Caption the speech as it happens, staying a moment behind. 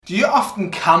Do you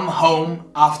often come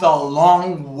home after a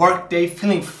long workday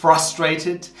feeling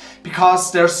frustrated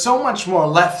because there's so much more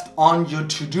left on your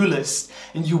to-do list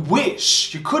and you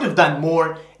wish you could have done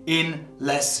more in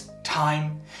less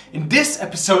time? In this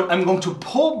episode, I'm going to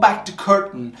pull back the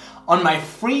curtain on my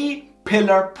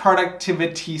 3-pillar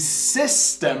productivity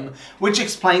system, which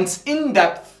explains in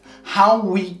depth how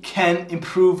we can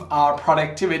improve our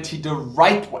productivity the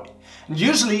right way. And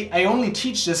usually I only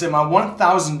teach this in my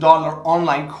 $1,000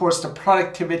 online course, the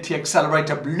Productivity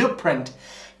Accelerator Blueprint,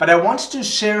 but I wanted to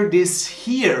share this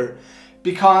here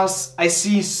because I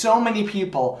see so many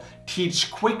people teach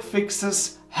quick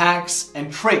fixes, hacks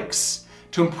and tricks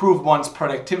to improve one's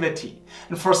productivity.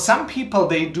 And for some people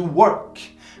they do work,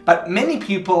 but many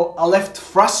people are left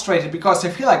frustrated because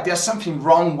they feel like there's something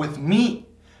wrong with me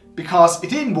because it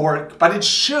didn't work, but it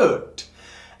should.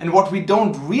 And what we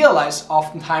don't realize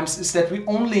oftentimes is that we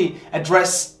only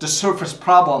address the surface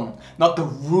problem, not the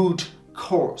root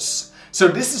cause. So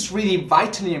this is really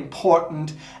vitally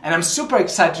important, and I'm super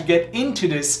excited to get into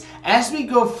this. As we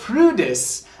go through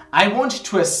this, I want you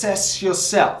to assess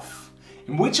yourself.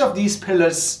 In which of these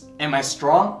pillars am I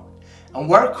strong? And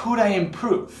where could I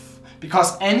improve?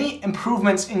 Because any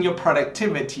improvements in your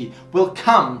productivity will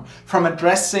come from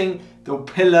addressing the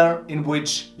pillar in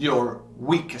which you're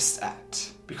weakest at.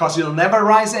 Because you'll never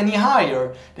rise any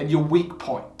higher than your weak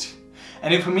point.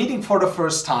 And if we're meeting for the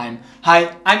first time,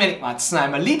 hi, I'm Yannick Matzen.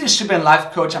 I'm a leadership and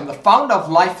life coach. I'm the founder of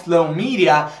LifeFlow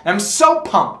Media. And I'm so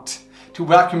pumped to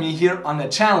welcome you here on the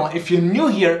channel. If you're new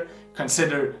here,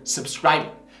 consider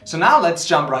subscribing. So now let's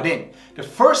jump right in. The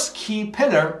first key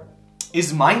pillar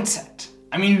is mindset.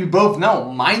 I mean, we both know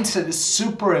mindset is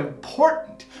super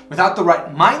important. Without the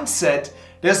right mindset,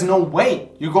 there's no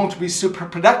way you're going to be super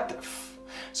productive.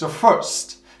 So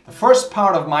the first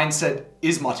part of mindset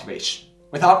is motivation.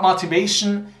 Without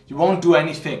motivation, you won't do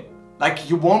anything. Like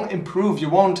you won't improve, you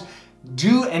won't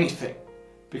do anything.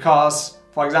 Because,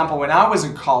 for example, when I was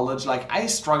in college, I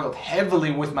struggled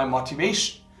heavily with my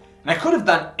motivation. And I could have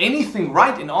done anything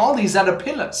right in all these other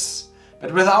pillars.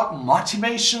 But without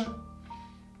motivation,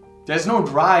 there's no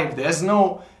drive, there's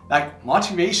no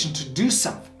motivation to do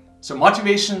something. So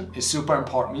motivation is super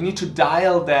important. We need to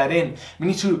dial that in. We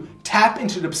need to tap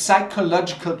into the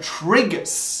psychological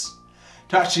triggers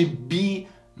to actually be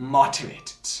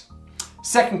motivated.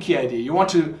 Second key idea, you want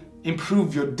to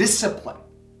improve your discipline.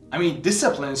 I mean,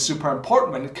 discipline is super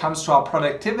important when it comes to our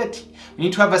productivity. We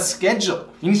need to have a schedule.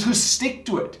 We need to stick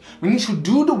to it. We need to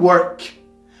do the work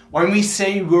when we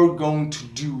say we're going to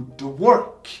do the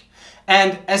work.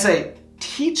 And as I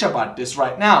teach about this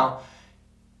right now,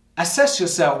 assess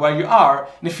yourself where you are,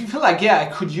 and if you feel like, I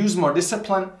could use more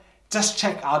discipline, just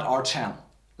check out our channel.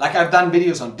 I've done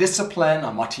videos on discipline,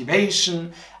 on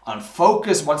motivation, on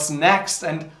focus, what's next,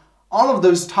 and all of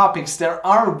those topics. There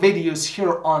are videos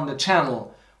here on the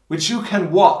channel which you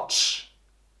can watch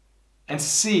and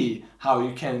see how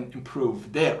you can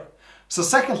improve there. So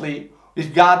secondly,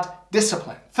 we've got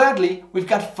discipline. Thirdly, we've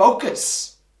got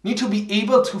focus. You need to be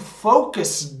able to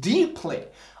focus deeply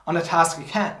on a task at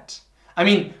hand. I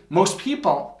mean, most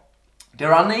people,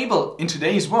 they're unable in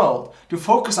today's world to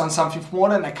focus on something for more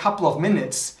than a couple of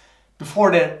minutes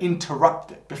before they're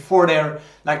interrupted, before they're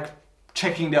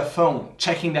checking their phone,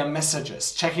 checking their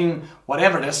messages, checking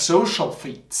whatever, their social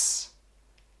feeds.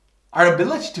 Our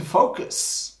ability to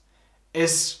focus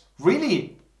is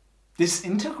really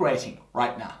disintegrating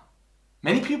right now.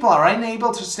 Many people are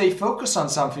unable to stay focused on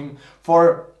something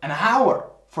for an hour,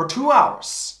 for 2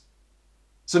 hours.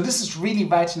 So this is really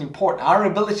vitally important. Our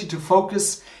ability to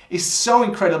focus is so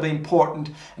incredibly important,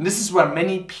 and this is where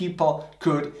many people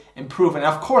could improve. And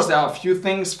of course, there are a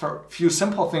few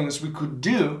simple things we could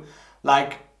do,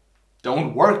 like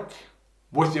don't work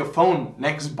with your phone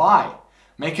next by.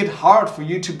 Make it hard for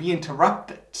you to be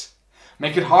interrupted.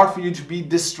 Make it hard for you to be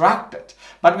distracted.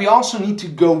 But we also need to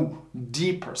go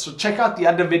deeper. So check out the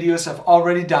other videos I've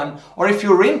already done, or if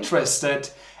you're interested,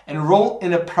 enroll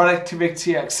in a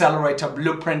Productivity Accelerator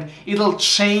Blueprint. It'll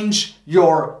change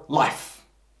your life.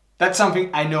 That's something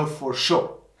I know for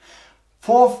sure.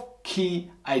 Fourth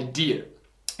key idea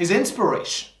is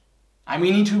inspiration.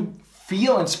 We need to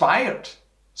feel inspired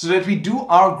so that we do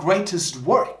our greatest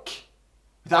work.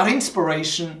 Without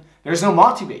inspiration, there's no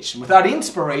motivation. Without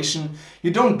inspiration,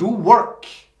 you don't do work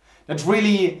that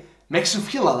really makes you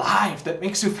feel alive, that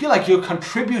makes you feel like you're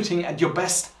contributing at your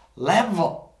best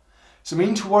level. So we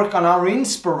need to work on our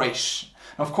inspiration.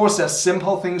 Of course, there's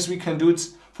simple things we can do.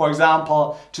 For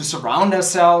example, to surround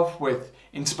ourselves with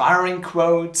inspiring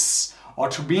quotes or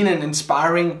to be in an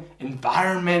inspiring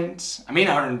environment.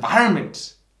 Our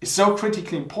environment is so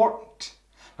critically important.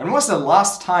 When was the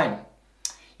last time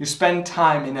you spend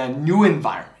time in a new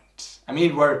environment. I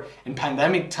mean, we're in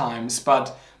pandemic times,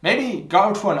 but maybe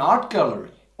go to an art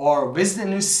gallery or visit a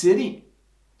new city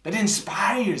that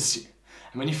inspires you.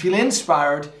 And when you feel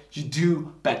inspired, you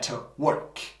do better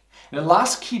work. And the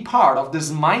last key part of this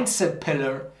mindset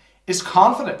pillar is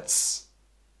confidence.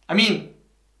 I mean,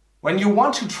 when you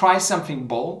want to try something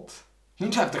bold, you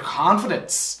need to have the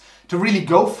confidence to really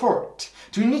go for it.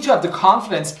 You need to have the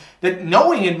confidence that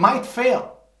knowing it might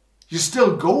fail, you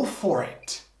still go for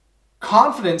it.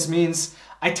 Confidence means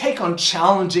I take on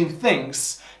challenging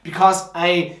things because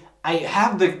I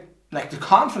have the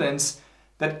confidence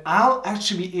that I'll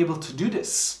actually be able to do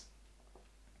this.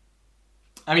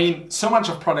 I mean, so much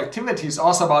of productivity is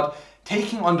also about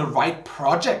taking on the right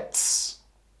projects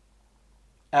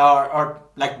or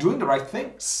like doing the right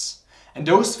things. And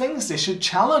those things, they should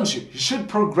challenge you. You should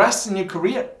progress in your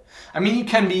career. I mean, you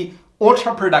can be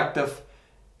ultra productive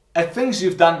at things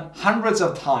you've done hundreds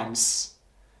of times,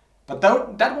 but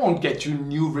that won't get you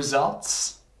new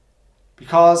results.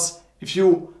 Because if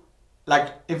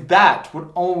that would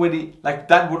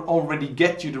already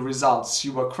get you the results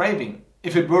you were craving,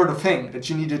 if it were the thing that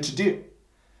you needed to do.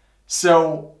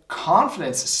 So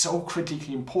confidence is so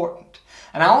critically important.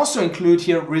 And I also include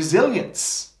here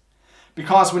resilience.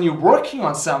 Because when you're working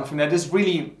on something that is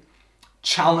really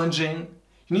challenging,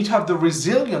 you need to have the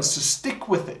resilience to stick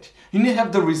with it. You need to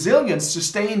have the resilience to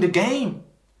stay in the game.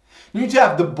 You need to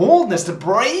have the boldness, the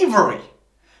bravery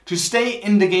to stay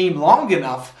in the game long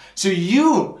enough so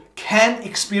you can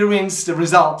experience the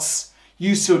results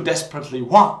you so desperately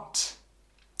want.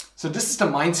 So this is the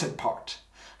mindset part.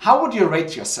 How would you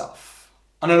rate yourself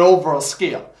on an overall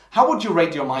scale? How would you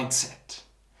rate your mindset?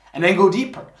 And then go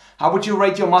deeper. How would you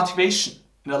rate your motivation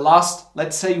in the last,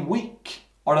 let's say, week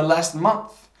or the last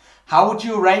month? How would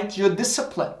you rate your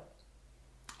discipline?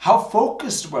 How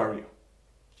focused were you?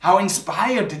 How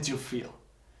inspired did you feel?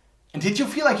 And did you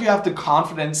feel like you have the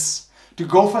confidence to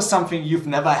go for something you've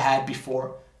never had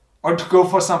before? Or to go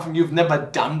for something you've never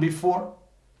done before?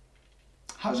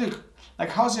 How's your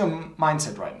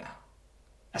mindset right now?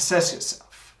 Assess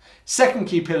yourself. Second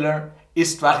key pillar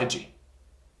is strategy.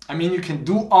 I mean, you can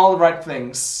do all the right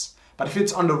things, but if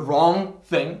it's on the wrong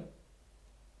thing,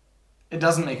 it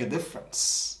doesn't make a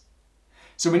difference.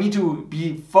 So we need to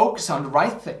be focused on the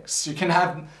right things. You can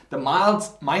have the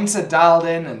mindset dialed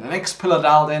in and the next pillar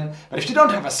dialed in, but if you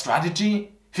don't have a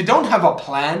strategy, if you don't have a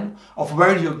plan of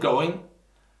where you're going,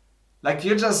 like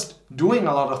you're just doing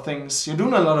a lot of things, you're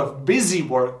doing a lot of busy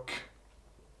work,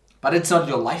 but it's not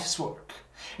your life's work.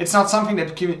 It's not something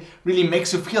that really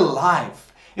makes you feel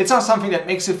alive. It's not something that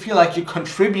makes you feel like you're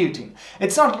contributing.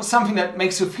 It's not something that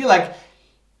makes you feel like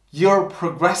you're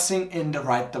progressing in the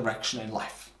right direction in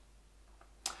life.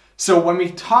 So when we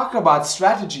talk about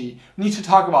strategy, we need to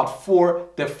talk about 4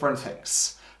 different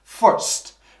things.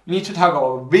 First, we need to talk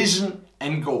about vision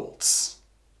and goals.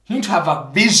 You need to have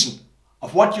a vision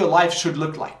of what your life should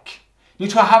look like. You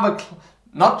need to have a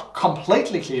not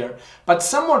completely clear, but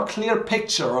somewhat clear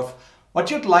picture of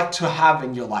what you'd like to have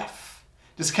in your life.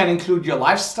 This can include your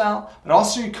lifestyle, but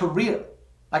also your career.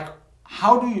 Like,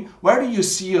 where do you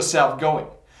see yourself going?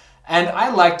 And I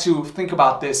like to think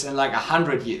about this in like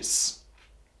 100 years.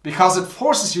 Because it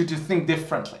forces you to think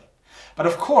differently. But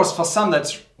of course, for some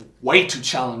that's way too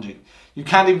challenging. You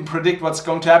can't even predict what's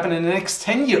going to happen in the next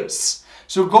 10 years.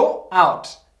 So go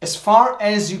out as far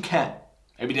as you can.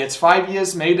 Maybe that's 5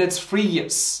 years, maybe that's 3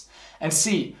 years. And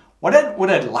see, what would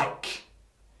I like?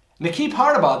 And the key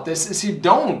part about this is you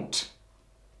don't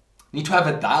need to have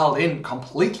it dialed in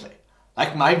completely.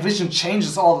 Like my vision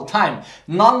changes all the time.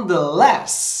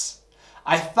 Nonetheless,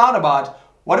 I thought about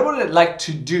what would I like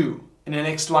to do in the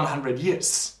next 100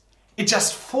 years. It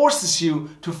just forces you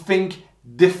to think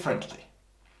differently.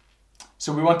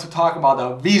 So we want to talk about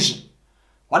our vision.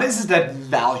 What is it that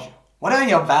value? What are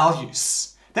your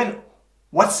values? Then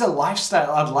what's the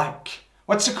lifestyle I'd like?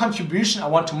 What's the contribution I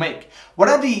want to make? What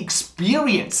are the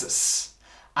experiences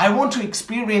I want to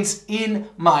experience in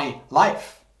my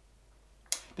life?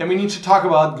 Then we need to talk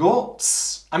about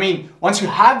goals. I mean, once you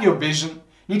have your vision,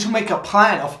 you need to make a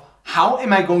plan of how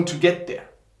am I going to get there?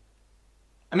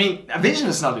 I mean, a vision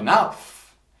is not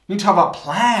enough. You need to have a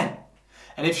plan.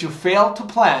 And if you fail to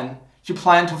plan, you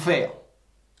plan to fail.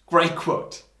 Great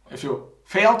quote. If you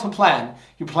fail to plan,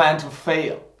 you plan to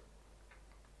fail.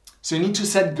 So you need to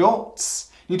set goals.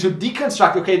 You need to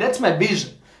deconstruct, okay, that's my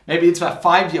vision. Maybe it's my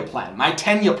 5-year plan, my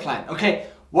 10-year plan. Okay,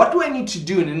 what do I need to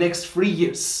do in the next 3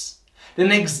 years? The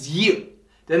next year,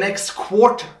 the next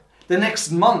quarter, the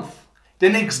next month, the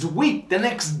next week, the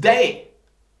next day?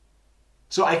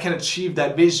 So I can achieve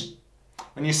that vision.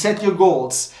 When you set your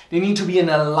goals, they need to be in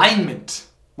alignment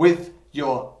with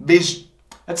your vision.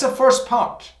 That's the first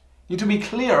part. You need to be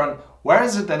clear on where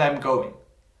is it that I'm going.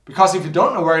 Because if you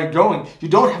don't know where you're going, you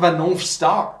don't have a North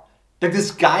Star that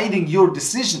is guiding your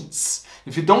decisions.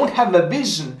 If you don't have a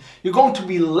vision, you're going to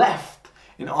be left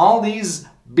in all these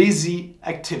busy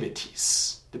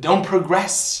activities that don't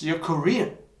progress your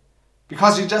career.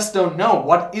 Because you just don't know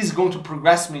what is going to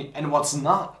progress me and what's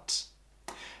not.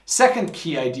 Second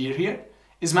key idea here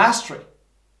is mastery.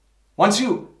 Once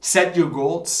you set your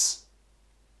goals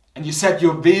and you set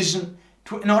your vision,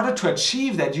 in order to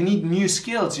achieve that, you need new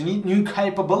skills, you need new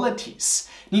capabilities,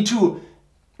 you need to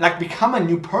become a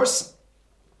new person.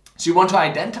 So you want to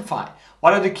identify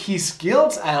what are the key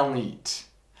skills I'll need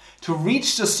to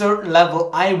reach the certain level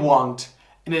I want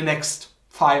in the next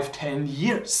 5-10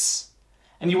 years.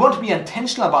 And you want to be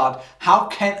intentional about how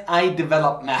can I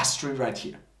develop mastery right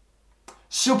here.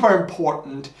 Super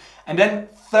important. And then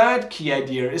third key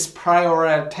idea is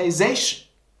prioritization.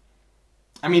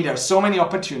 I mean, there are so many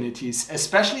opportunities,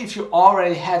 especially if you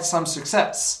already had some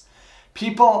success.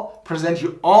 People present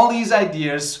you all these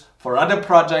ideas for other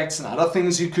projects and other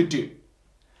things you could do.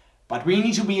 But we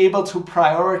need to be able to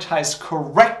prioritize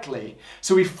correctly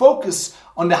so we focus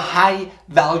on the high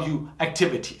value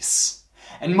activities.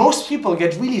 And most people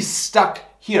get really stuck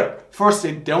here. First,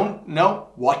 they don't know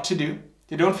what to do.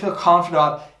 They don't feel confident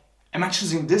about, am I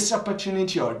choosing this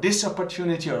opportunity or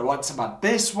what's about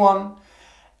this one?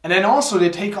 And then also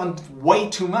they take on way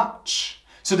too much.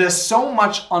 So there's so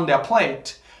much on their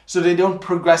plate, so they don't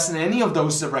progress in any of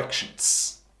those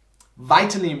directions.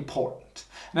 Vitally important.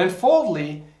 And then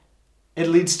fourthly, it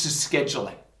leads to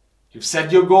scheduling. You've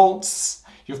set your goals,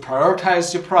 you've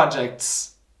prioritized your projects.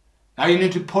 Now you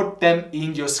need to put them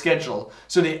in your schedule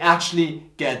so they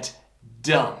actually get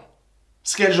done.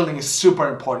 Scheduling is super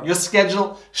important. Your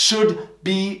schedule should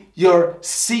be your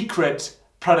secret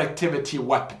productivity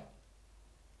weapon.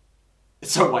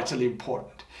 It's so vitally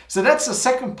important. So that's the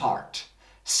second part.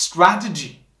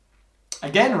 Strategy.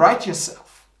 Again, write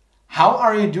yourself. How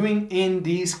are you doing in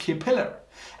these key pillars?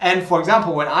 And for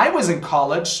example, when I was in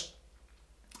college,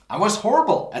 I was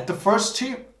horrible at the first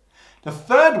two. The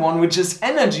third one, which is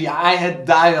energy, I had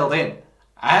dialed in.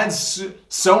 I had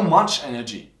so much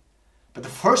energy. But the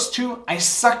first two, I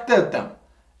sucked at them.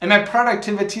 And my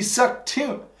productivity sucked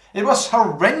too. It was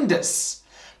horrendous.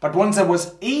 But once I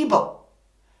was able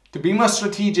to be more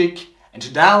strategic and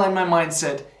to dial in my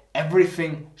mindset,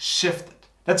 everything shifted.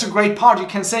 That's a great part. You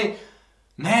can say,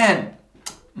 man,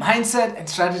 mindset and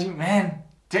strategy, man,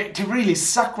 they really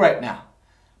suck right now.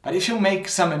 But if you make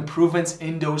some improvements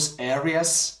in those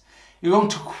areas, you're going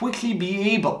to quickly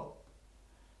be able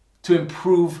to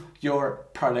improve your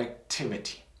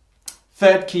productivity.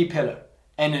 Third key pillar,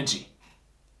 energy.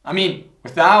 I mean,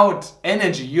 without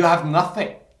energy, you have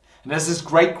nothing. And there's this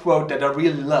great quote that I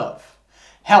really love.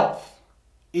 Health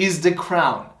is the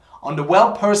crown on the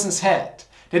well person's head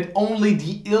that only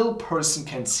the ill person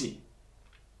can see.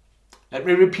 Let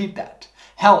me repeat that.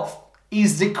 Health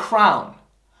is the crown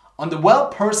on the well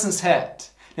person's head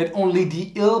that only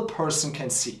the ill person can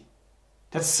see.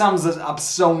 That sums it up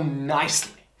so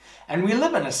nicely. And we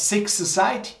live in a sick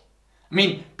society. I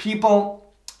mean,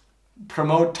 people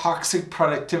promote toxic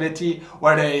productivity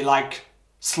where they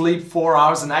sleep 4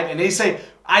 hours a night and they say,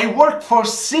 I work for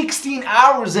 16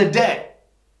 hours a day.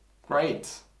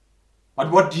 Great. But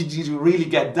what did you really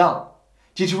get done?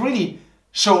 Did you really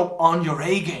show up on your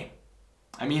A game?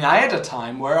 I mean, I had a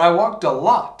time where I worked a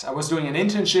lot. I was doing an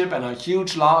internship in a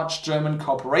huge, large German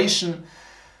corporation.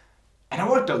 And I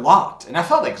worked a lot. And I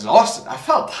felt exhausted. I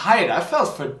felt tired. I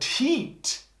felt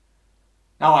fatigued.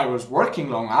 Now, I was working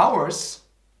long hours.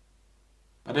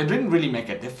 But it didn't really make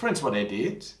a difference what I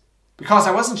did. Because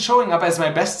I wasn't showing up as my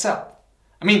best self.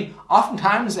 I mean,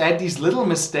 oftentimes I had these little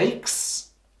mistakes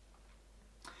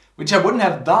which I wouldn't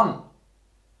have done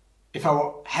if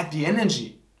I had the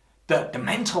energy, the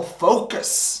mental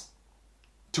focus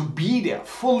to be there,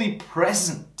 fully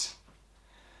present.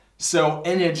 So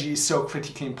energy is so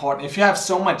critically important. If you have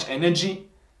so much energy,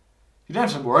 you don't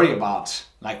have to worry about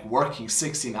working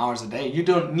 16 hours a day. You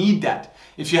don't need that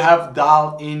if you have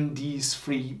dialed in these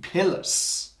 3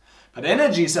 pillars. But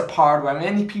energy is a part where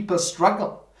many people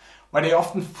struggle, where they're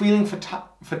often feeling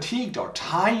fatigued or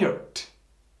tired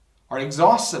or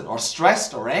exhausted or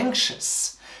stressed or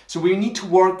anxious. So we need to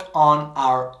work on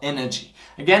our energy.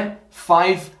 Again,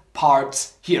 5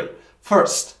 parts here.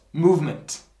 First,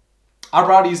 movement. Our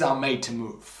bodies are made to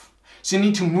move. So you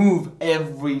need to move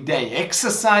every day.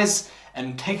 Exercise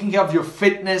and taking care of your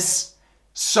fitness,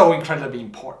 so incredibly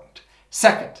important.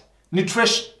 Second,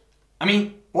 nutrition. I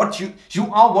mean,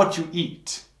 you are what you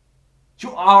eat.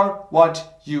 You are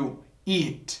what you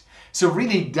eat. So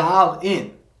really dial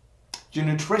in your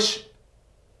nutrition,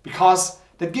 because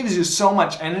that gives you so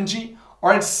much energy,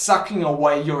 or it's sucking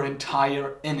away your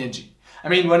entire energy. I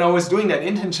mean, when I was doing that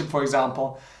internship, for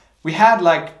example, we had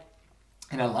like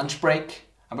in a lunch break,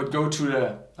 I would go to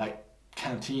the like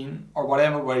canteen or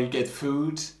whatever where you get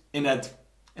food in a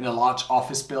large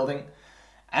office building,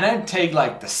 and I'd take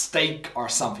like the steak or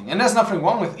something. And there's nothing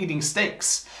wrong with eating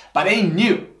steaks, but I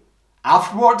knew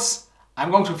afterwards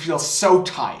I'm going to feel so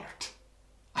tired.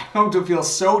 I'm going to feel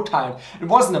so tired. It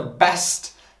wasn't the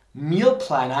best meal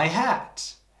plan I had.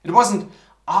 It wasn't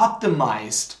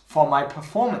optimized for my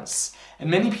performance. And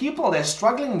many people, they're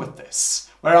struggling with this,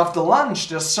 where after lunch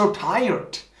they're so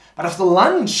tired. But after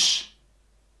lunch,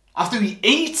 after you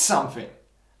ate something,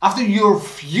 after you're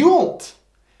fueled,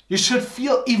 you should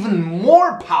feel even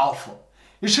more powerful.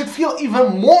 You should feel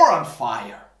even more on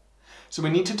fire. So we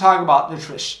need to talk about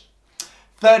nutrition.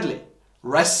 Thirdly,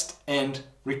 rest and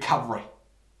recovery.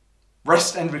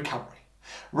 Rest and recovery.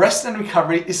 Rest and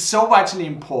recovery is so vitally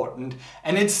important,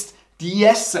 and it's the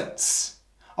essence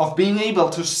of being able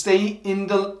to stay in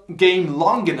the game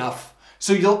long enough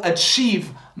so you'll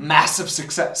achieve massive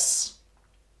success.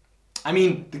 I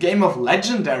mean, the game of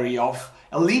legendary, of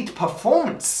elite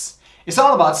performance is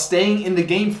all about staying in the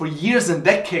game for years and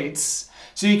decades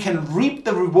so you can reap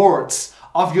the rewards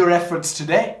of your efforts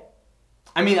today.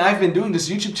 I mean, I've been doing this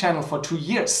YouTube channel for 2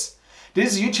 years.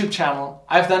 This YouTube channel,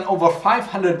 I've done over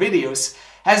 500 videos,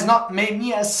 has not made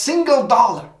me a single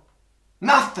dollar.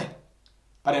 Nothing.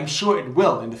 But I'm sure it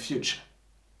will in the future.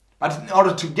 But in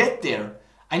order to get there,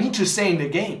 I need to stay in the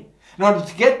game. In order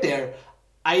to get there,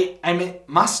 I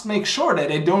must make sure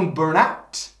that I don't burn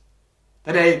out.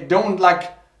 That I don't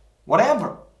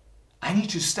whatever. I need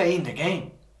to stay in the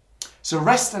game. So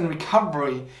rest and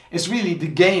recovery is really the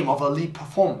game of elite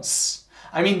performance.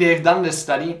 I mean, they've done this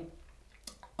study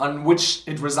on which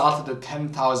it resulted in the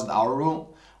 10,000 hour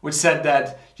rule, which said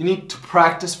that you need to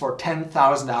practice for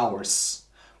 10,000 hours,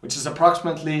 which is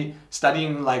approximately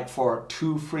studying for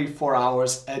 2, 3, 4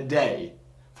 hours a day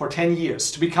for 10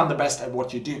 years to become the best at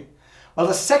what you do. Well,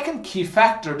 the second key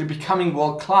factor to becoming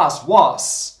world class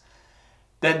was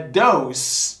that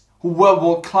those who were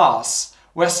world class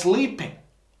were sleeping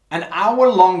an hour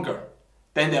longer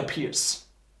than their peers.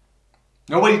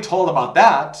 Nobody told about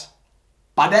that,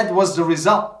 but that was the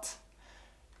result.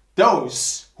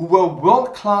 Those who were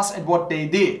world class at what they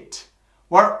did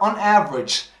were on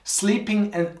average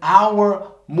sleeping an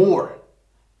hour more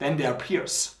than their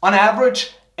peers. On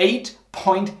average,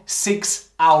 8.6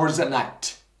 hours a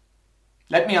night.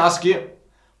 Let me ask you,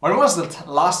 when was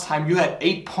the last time you had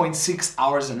 8.6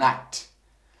 hours a night?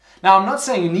 Now, I'm not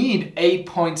saying you need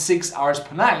 8.6 hours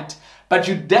per night, but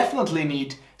you definitely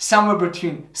need somewhere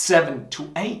between 7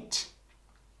 to 8.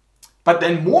 But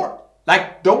then more,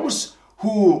 like those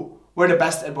who were the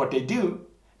best at what they do,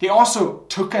 they also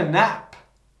took a nap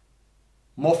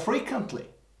more frequently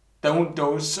than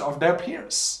those of their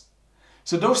peers.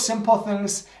 So those simple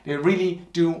things, they really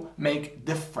do make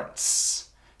difference.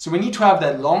 So we need to have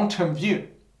that long-term view,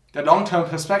 that long-term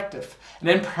perspective, and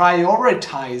then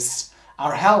prioritize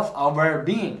our health, our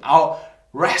well-being, our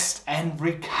rest and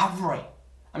recovery.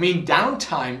 I mean,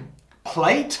 downtime,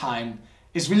 playtime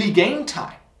is really game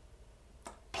time.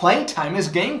 Playtime is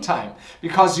game time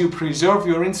because you preserve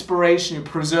your inspiration, you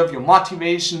preserve your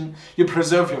motivation, you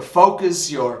preserve your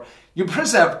focus, you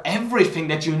preserve everything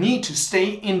that you need to stay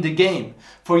in the game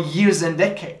for years and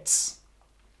decades.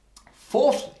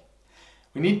 Fourthly,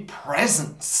 we need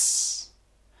presence,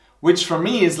 which for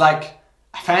me is like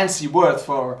a fancy word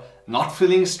for not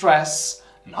feeling stress,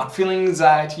 not feeling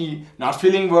anxiety, not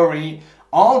feeling worry,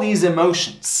 all these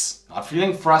emotions, not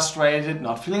feeling frustrated,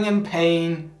 not feeling in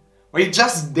pain, where you're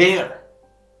just there.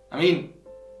 I mean,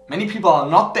 many people are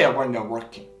not there when they're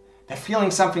working. They're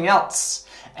feeling something else.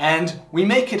 And we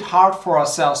make it hard for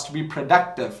ourselves to be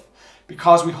productive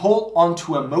because we hold on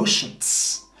to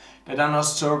emotions that are not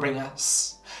serving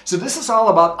us. So this is all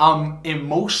about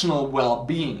emotional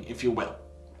well-being, if you will.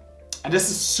 And this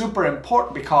is super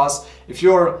important because if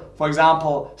you're, for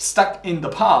example, stuck in the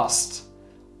past,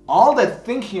 all that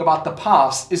thinking about the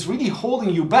past is really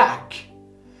holding you back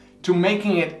to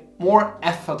making it more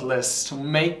effortless to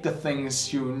make the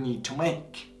things you need to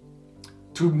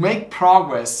make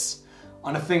progress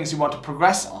on the things you want to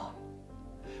progress on.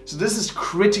 So this is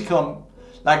critical.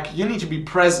 You need to be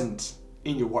present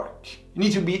in your work. You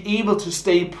need to be able to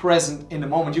stay present in the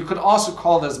moment. You could also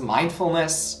call this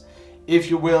mindfulness, if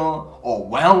you will, or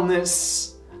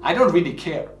wellness. I don't really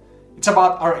care. It's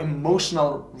about our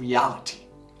emotional reality.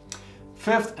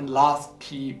 Fifth and last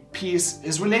key piece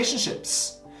is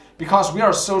relationships. Because we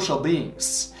are social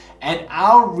beings and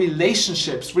our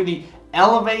relationships really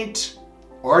elevate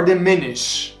or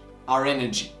diminish our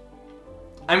energy.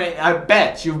 I mean, I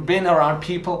bet you've been around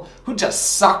people who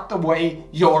just sucked away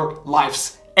your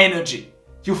life's energy.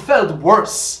 You felt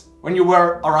worse when you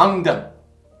were around them.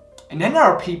 And then there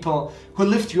are people who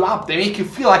lift you up. They make you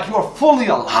feel like you are fully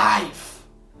alive.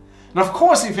 And of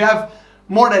course, if you have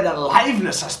more that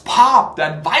aliveness, that pop,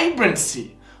 that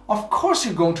vibrancy, of course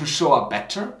you're going to show up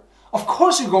better. Of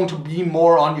course you're going to be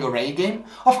more on your A game.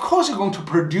 Of course you're going to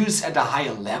produce at a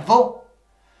higher level.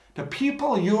 The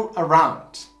people you're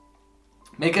around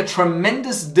make a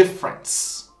tremendous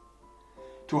difference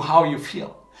to how you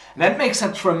feel. And that makes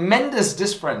a tremendous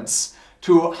difference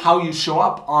to how you show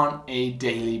up on a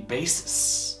daily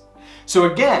basis.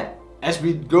 So again, as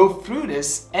we go through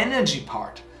this energy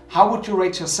part, how would you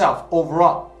rate yourself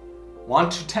overall? 1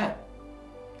 to 10.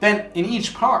 Then in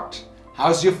each part,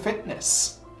 how's your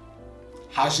fitness?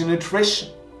 How's your nutrition?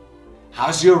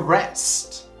 How's your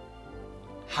rest?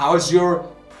 How's your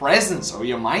presence or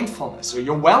your mindfulness or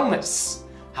your wellness?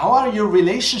 How are your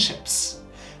relationships?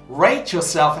 Rate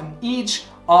yourself in each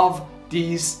of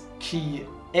these key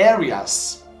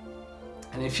areas.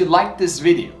 And if you like this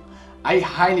video, I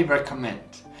highly recommend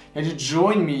that you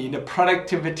join me in the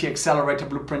Productivity Accelerator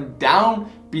Blueprint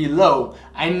down below.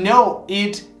 I know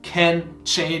it can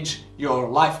change your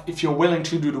life if you're willing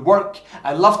to do the work.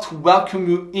 I'd love to welcome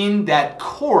you in that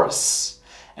course.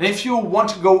 And if you want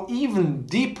to go even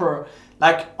deeper,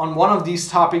 like on one of these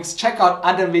topics, check out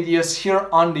other videos here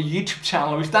on the YouTube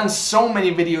channel. We've done so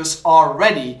many videos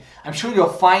already. I'm sure you'll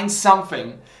find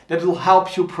something that will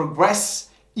help you progress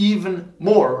even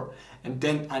more. And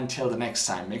then until the next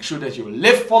time, make sure that you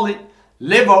live fully,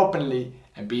 live openly,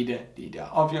 and be the leader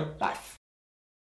of your life.